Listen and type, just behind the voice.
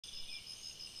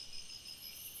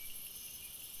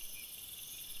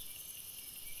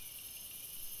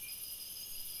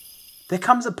There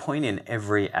comes a point in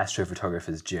every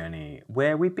astrophotographer's journey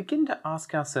where we begin to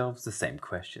ask ourselves the same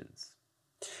questions.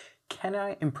 Can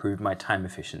I improve my time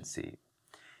efficiency?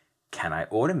 Can I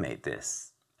automate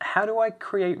this? How do I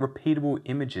create repeatable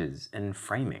images and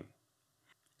framing?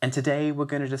 And today we're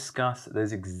going to discuss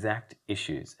those exact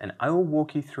issues, and I will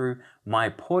walk you through my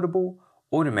portable,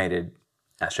 automated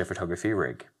astrophotography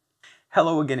rig.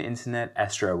 Hello again, Internet.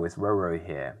 Astro with Roro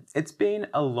here. It's been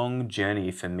a long journey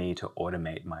for me to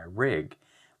automate my rig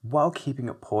while keeping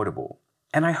it portable.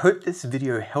 And I hope this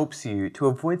video helps you to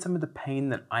avoid some of the pain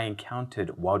that I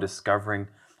encountered while discovering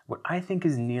what I think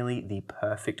is nearly the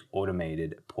perfect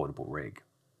automated portable rig.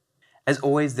 As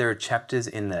always, there are chapters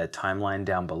in the timeline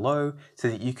down below so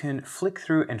that you can flick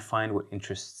through and find what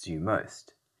interests you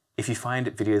most. If you find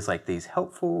videos like these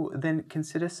helpful, then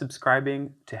consider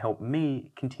subscribing to help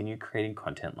me continue creating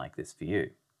content like this for you.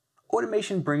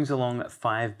 Automation brings along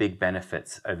 5 big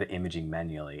benefits over imaging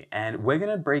manually, and we're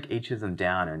going to break each of them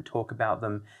down and talk about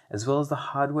them, as well as the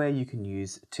hardware you can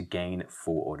use to gain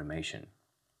full automation.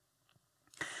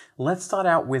 Let's start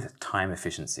out with time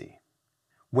efficiency.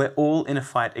 We're all in a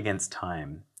fight against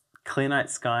time. Clear night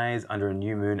skies under a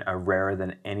new moon are rarer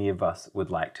than any of us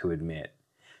would like to admit.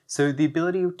 So the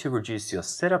ability to reduce your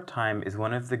setup time is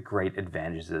one of the great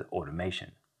advantages of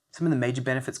automation. Some of the major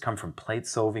benefits come from plate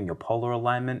solving your polar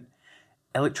alignment,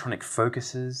 electronic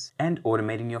focuses, and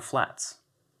automating your flats.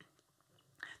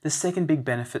 The second big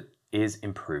benefit is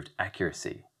improved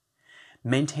accuracy.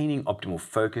 Maintaining optimal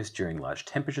focus during large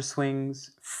temperature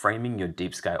swings, framing your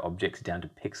deep sky objects down to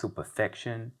pixel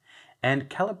perfection, and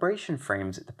calibration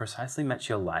frames that precisely match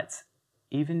your lights,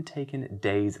 even taken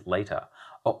days later,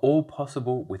 are all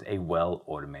possible with a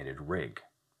well-automated rig.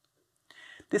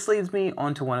 This leads me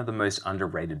on to one of the most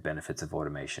underrated benefits of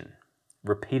automation: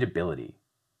 repeatability.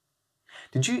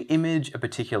 Did you image a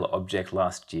particular object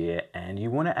last year and you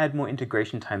want to add more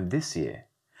integration time this year?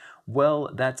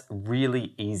 Well, that's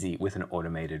really easy with an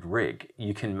automated rig.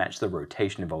 You can match the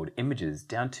rotation of old images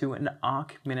down to an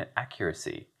arc-minute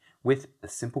accuracy with the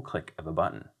simple click of a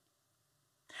button.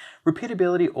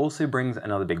 Repeatability also brings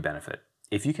another big benefit.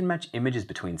 If you can match images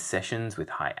between sessions with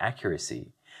high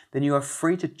accuracy, then you are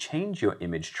free to change your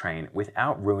image train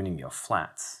without ruining your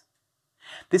flats.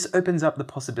 This opens up the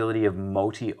possibility of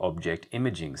multi-object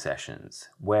imaging sessions,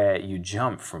 where you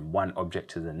jump from one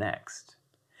object to the next.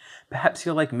 Perhaps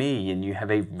you're like me and you have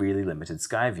a really limited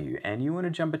sky view and you want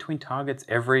to jump between targets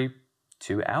every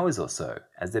 2 hours or so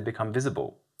as they become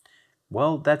visible.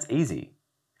 Well, that's easy.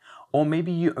 Or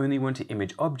maybe you only want to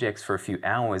image objects for a few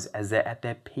hours as they're at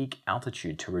their peak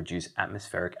altitude to reduce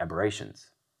atmospheric aberrations.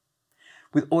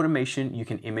 With automation, you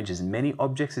can image as many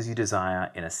objects as you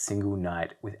desire in a single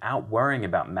night without worrying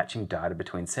about matching data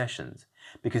between sessions,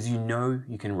 because you know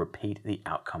you can repeat the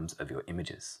outcomes of your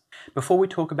images. Before we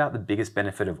talk about the biggest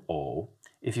benefit of all,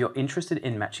 if you're interested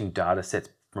in matching data sets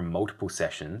from multiple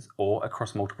sessions or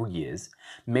across multiple years,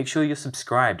 make sure you're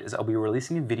subscribed, as I'll be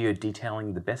releasing a video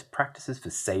detailing the best practices for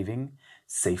saving,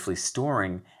 safely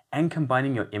storing, and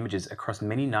combining your images across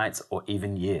many nights or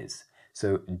even years.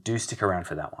 So do stick around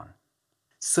for that one.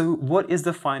 So what is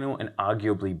the final and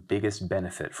arguably biggest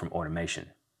benefit from automation?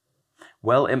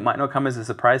 Well, it might not come as a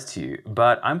surprise to you,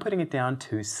 but I'm putting it down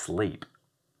to sleep.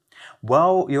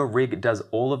 While your rig does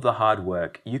all of the hard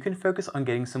work, you can focus on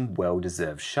getting some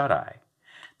well-deserved shut-eye.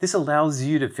 This allows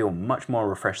you to feel much more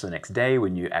refreshed the next day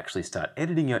when you actually start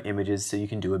editing your images, so you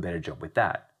can do a better job with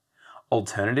that.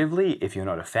 Alternatively, if you're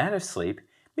not a fan of sleep,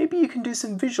 maybe you can do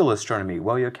some visual astronomy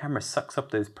while your camera sucks up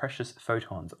those precious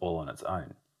photons all on its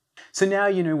own. So now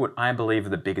you know what I believe are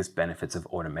the biggest benefits of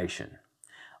automation.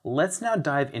 Let's now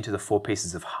dive into the 4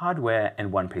 pieces of hardware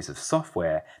and 1 piece of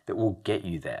software that will get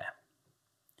you there.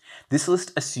 This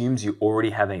list assumes you already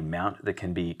have a mount that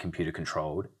can be computer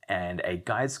controlled and a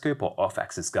guide scope or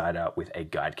off-axis guider with a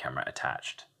guide camera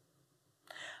attached.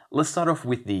 Let's start off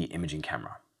with the imaging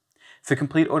camera. For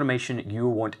complete automation, you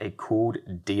will want a cooled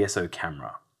DSO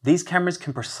camera. These cameras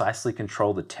can precisely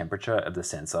control the temperature of the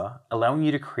sensor, allowing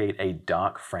you to create a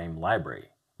dark frame library,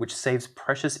 which saves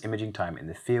precious imaging time in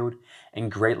the field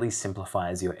and greatly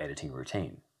simplifies your editing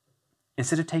routine.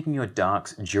 Instead of taking your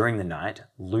darks during the night,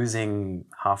 losing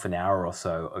half an hour or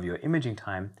so of your imaging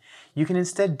time, you can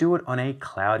instead do it on a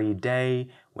cloudy day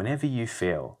whenever you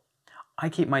feel. I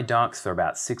keep my darks for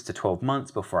about 6 to 12 months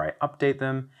before I update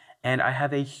them, and I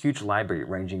have a huge library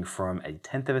ranging from a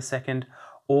 1/10 of a second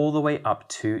all the way up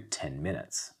to 10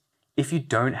 minutes. If you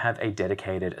don't have a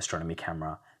dedicated astronomy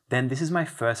camera, then this is my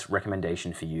first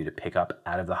recommendation for you to pick up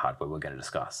out of the hardware we're going to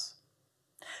discuss.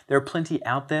 There are plenty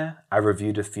out there. I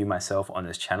reviewed a few myself on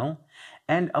this channel,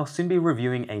 and I'll soon be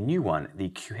reviewing a new one, the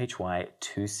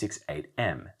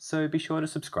QHY268M, so be sure to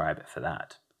subscribe for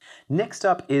that. Next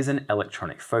up is an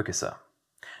electronic focuser.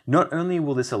 Not only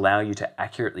will this allow you to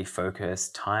accurately focus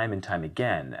time and time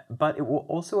again, but it will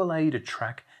also allow you to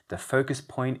track the focus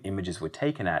point images were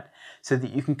taken at so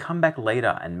that you can come back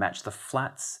later and match the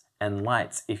flats and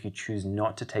lights if you choose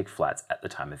not to take flats at the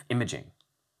time of imaging.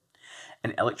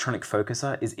 An electronic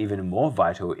focuser is even more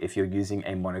vital if you're using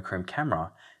a monochrome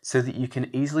camera so that you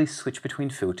can easily switch between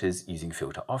filters using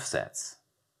filter offsets.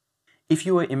 If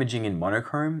you are imaging in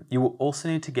monochrome, you will also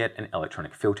need to get an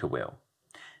electronic filter wheel.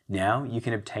 Now you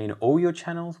can obtain all your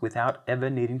channels without ever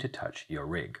needing to touch your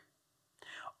rig.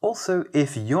 Also,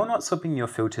 if you're not swapping your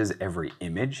filters every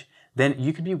image, then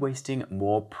you could be wasting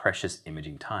more precious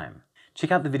imaging time.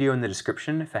 Check out the video in the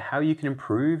description for how you can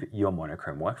improve your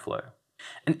monochrome workflow.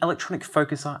 An electronic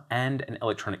focuser and an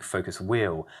electronic focus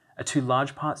wheel are two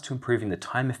large parts to improving the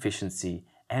time efficiency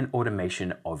and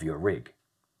automation of your rig.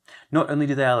 Not only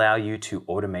do they allow you to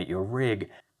automate your rig,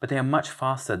 but they are much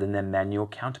faster than their manual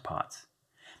counterparts.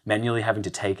 Manually having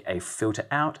to take a filter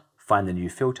out, find the new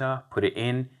filter, put it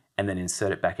in, and then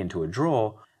insert it back into a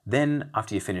drawer, then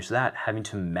after you finish that, having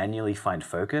to manually find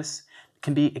focus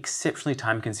can be exceptionally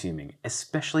time consuming,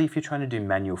 especially if you're trying to do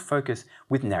manual focus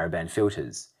with narrowband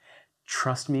filters.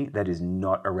 Trust me, that is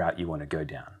not a route you want to go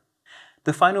down.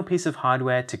 The final piece of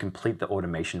hardware to complete the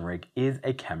automation rig is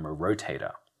a camera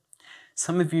rotator.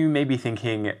 Some of you may be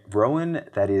thinking, Rowan,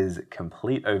 that is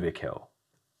complete overkill.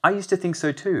 I used to think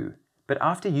so too. But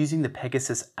after using the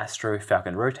Pegasus Astro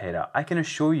Falcon Rotator, I can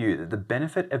assure you that the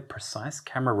benefit of precise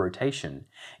camera rotation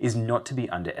is not to be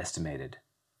underestimated.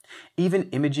 Even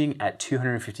imaging at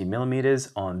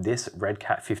 250mm on this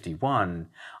RedCat 51,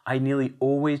 I nearly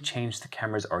always change the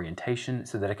camera's orientation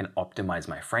so that I can optimize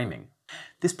my framing.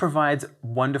 This provides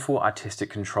wonderful artistic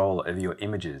control over your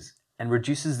images and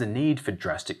reduces the need for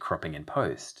drastic cropping in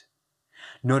post.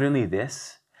 Not only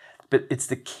this, but it's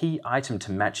the key item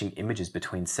to matching images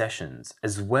between sessions,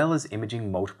 as well as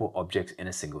imaging multiple objects in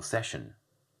a single session.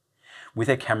 With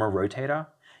a camera rotator,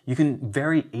 you can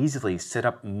very easily set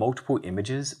up multiple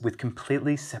images with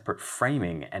completely separate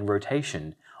framing and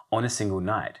rotation on a single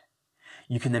night.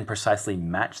 You can then precisely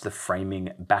match the framing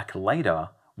back later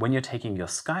when you're taking your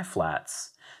sky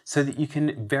flats so that you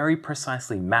can very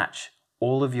precisely match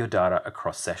all of your data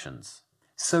across sessions.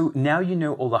 So now you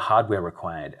know all the hardware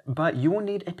required, but you will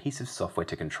need a piece of software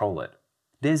to control it.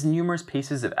 There's numerous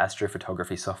pieces of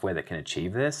astrophotography software that can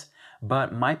achieve this,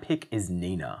 but my pick is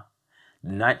Nina,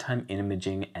 the nighttime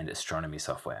imaging and astronomy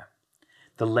software.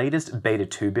 The latest Beta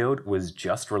 2 build was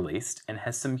just released and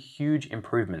has some huge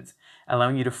improvements,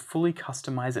 allowing you to fully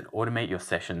customize and automate your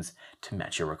sessions to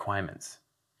match your requirements.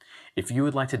 If you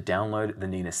would like to download the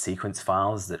Nina sequence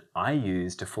files that I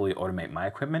use to fully automate my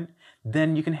equipment,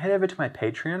 then you can head over to my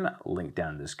Patreon, link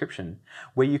down in the description,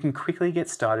 where you can quickly get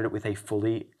started with a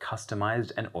fully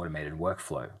customized and automated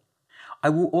workflow. I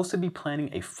will also be planning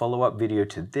a follow-up video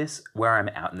to this where I'm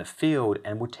out in the field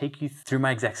and will take you through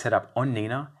my exact setup on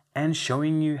Nina and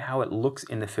showing you how it looks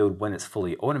in the field when it's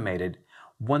fully automated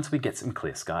once we get some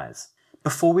clear skies.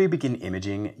 Before we begin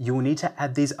imaging, you will need to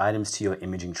add these items to your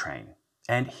imaging train.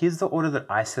 And here's the order that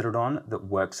I settled on that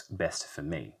works best for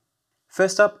me.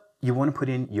 First up, you want to put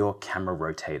in your camera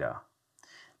rotator.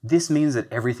 This means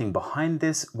that everything behind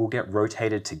this will get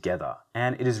rotated together,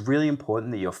 and it is really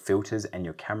important that your filters and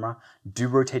your camera do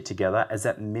rotate together, as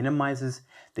that minimizes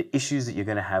the issues that you're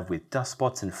going to have with dust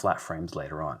spots and flat frames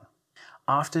later on.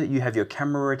 After you have your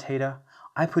camera rotator,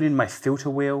 I put in my filter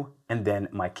wheel and then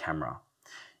my camera.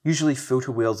 Usually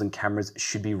filter wheels and cameras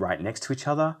should be right next to each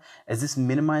other, as this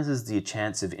minimizes the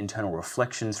chance of internal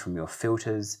reflections from your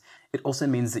filters. It also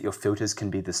means that your filters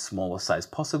can be the smallest size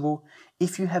possible.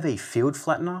 If you have a field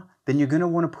flattener, then you're going to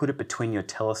want to put it between your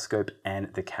telescope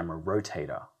and the camera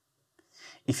rotator.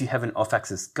 If you have an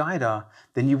off-axis guider,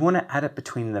 then you want to add it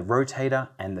between the rotator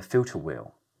and the filter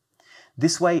wheel.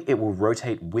 This way it will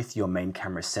rotate with your main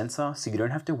camera sensor, so you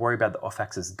don't have to worry about the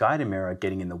off-axis guider mirror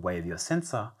getting in the way of your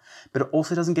sensor, but it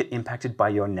also doesn't get impacted by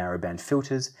your narrowband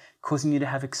filters, causing you to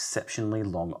have exceptionally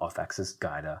long off-axis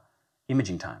guider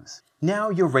imaging times. Now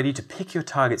you're ready to pick your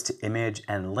targets to image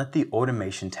and let the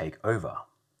automation take over.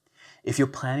 If you're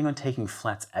planning on taking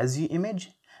flats as you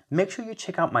image, make sure you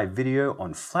check out my video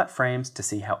on flat frames to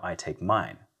see how I take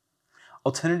mine.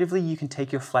 Alternatively, you can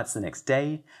take your flats the next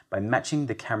day by matching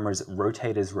the camera's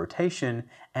rotator's rotation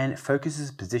and focus's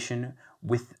position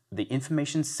with the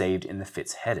information saved in the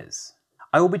FITS headers.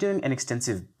 I will be doing an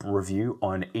extensive review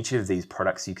on each of these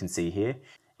products you can see here,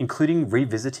 including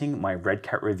revisiting my Red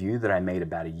Cat review that I made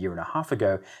about 1.5 years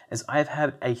ago, as I've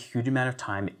had a huge amount of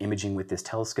time imaging with this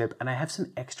telescope and I have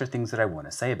some extra things that I want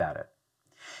to say about it.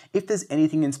 If there's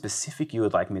anything in specific you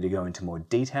would like me to go into more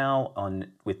detail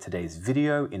on with today's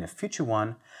video in a future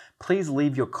one, please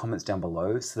leave your comments down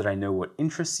below so that I know what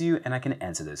interests you and I can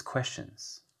answer those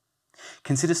questions.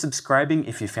 Consider subscribing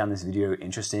if you found this video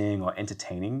interesting or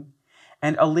entertaining,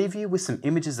 and I'll leave you with some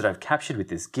images that I've captured with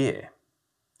this gear.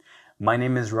 My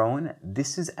name is Rowan,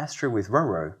 this is Astro with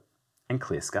Roro, and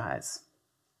clear skies.